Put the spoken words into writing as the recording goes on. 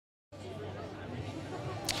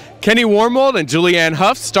Kenny Wormald and Julianne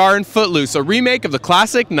Hough star in Footloose, a remake of the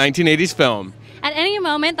classic 1980s film. At any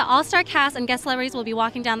moment, the all-star cast and guest celebrities will be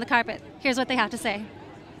walking down the carpet. Here's what they have to say.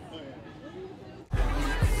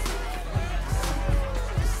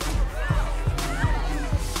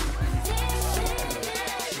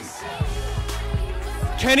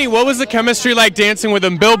 Kenny, what was the chemistry like dancing with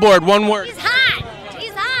him? Billboard, one word. He's hot!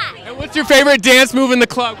 He's hot! And what's your favorite dance move in the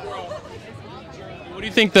club world? What do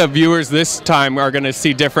you think the viewers this time are going to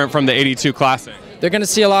see different from the '82 classic? They're going to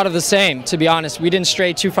see a lot of the same, to be honest. We didn't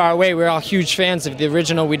stray too far away. We're all huge fans of the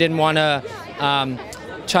original. We didn't want to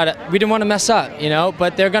we didn't want to mess up, you know,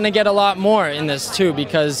 but they're going to get a lot more in this too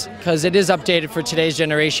because it is updated for today's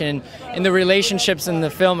generation, and the relationships in the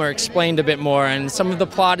film are explained a bit more, and some of the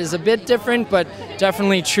plot is a bit different, but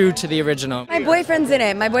definitely true to the original. My boyfriend's in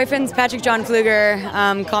it. My boyfriend's Patrick John Pfluger.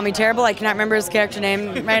 Call me terrible. I cannot remember his character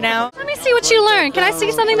name right now. Let me see what you learned. Can I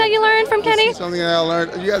see something that you learned from Kenny? Something that I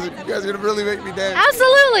learned. You guys are gonna really make me dance.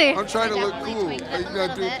 Absolutely. I'm trying to look cool. You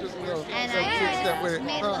gotta do just a little step with it.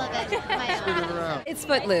 It's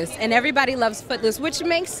Footloose, and everybody loves Footloose, which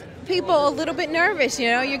makes people a little bit nervous.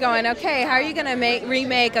 You know, you're going, okay, how are you gonna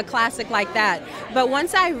remake a classic like that? But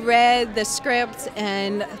once I read the script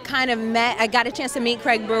and I got a chance to meet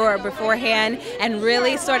Craig Brewer beforehand and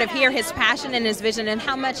really sort of hear his passion and his vision and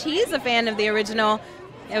how much he's a fan of the original.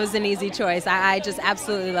 It was an easy choice. I just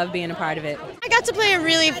absolutely love being a part of it. I got to play a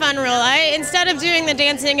really fun role. Instead of doing the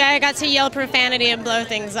dancing, I got to yell profanity and blow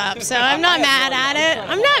things up. So I'm not mad at it.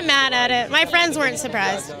 I'm not mad at it. My friends weren't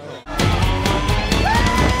surprised.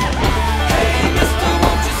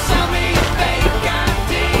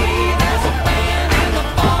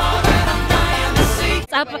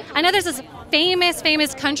 I know there's this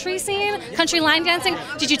famous country scene, country line dancing.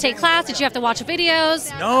 Did you take class? Did you have to watch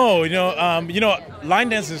videos? No, line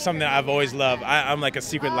dancing is something that I've always loved. I'm like a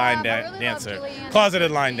secret line dancer,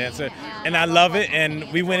 closeted line dancer, and I love it.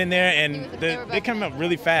 And we went in there, and they came up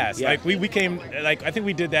really fast. Yeah. Like we came, like I think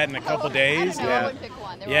we did that in a couple days.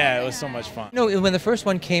 Yeah, it was so much fun. No, when the first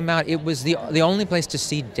one came out, it was the only place to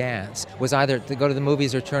see dance was either to go to the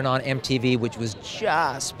movies or turn on MTV, which was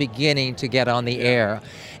just beginning to get on the air.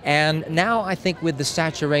 And now I think with the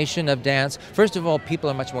saturation of dance, first of all, people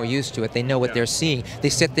are much more used to it. They know what they're seeing. They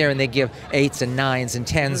sit there and they give 8s and 9s and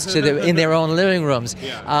 10s in their own living rooms.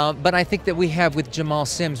 But I think that we have with Jamal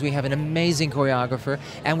Sims, we have an amazing choreographer,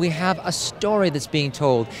 and we have a story that's being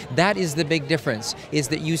told. That is the big difference, is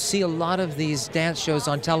that you see a lot of these dance shows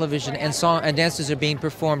on television and dances are being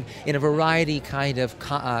performed in a variety kind of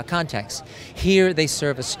contexts. Here they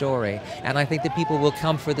serve a story, and I think that people will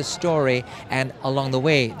come for the story, and along the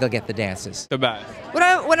way they'll get the dances. The best.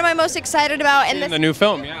 What am I most excited about in the new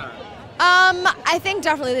film? I think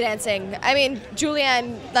definitely the dancing. I mean,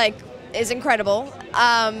 Julianne is incredible,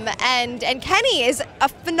 and Kenny is a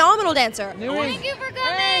phenomenal dancer. Thank you for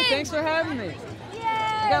coming. Hey, thanks for having me. Yay.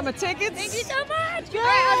 I got my tickets. Thank you so much. All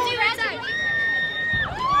right, I'll see you right side.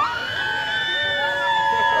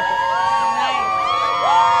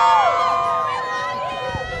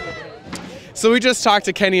 So we just talked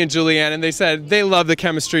to Kenny and Julianne, and they said they love the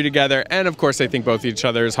chemistry together, and of course they think both each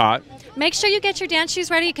other is hot. Make sure you get your dance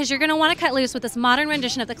shoes ready because you're going to want to cut loose with this modern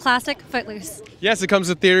rendition of the classic Footloose. Yes, it comes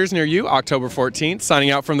to theaters near you October 14th.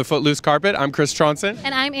 Signing out from the Footloose carpet, I'm Trondsen.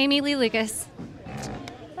 And I'm Aimee Lee Lucas.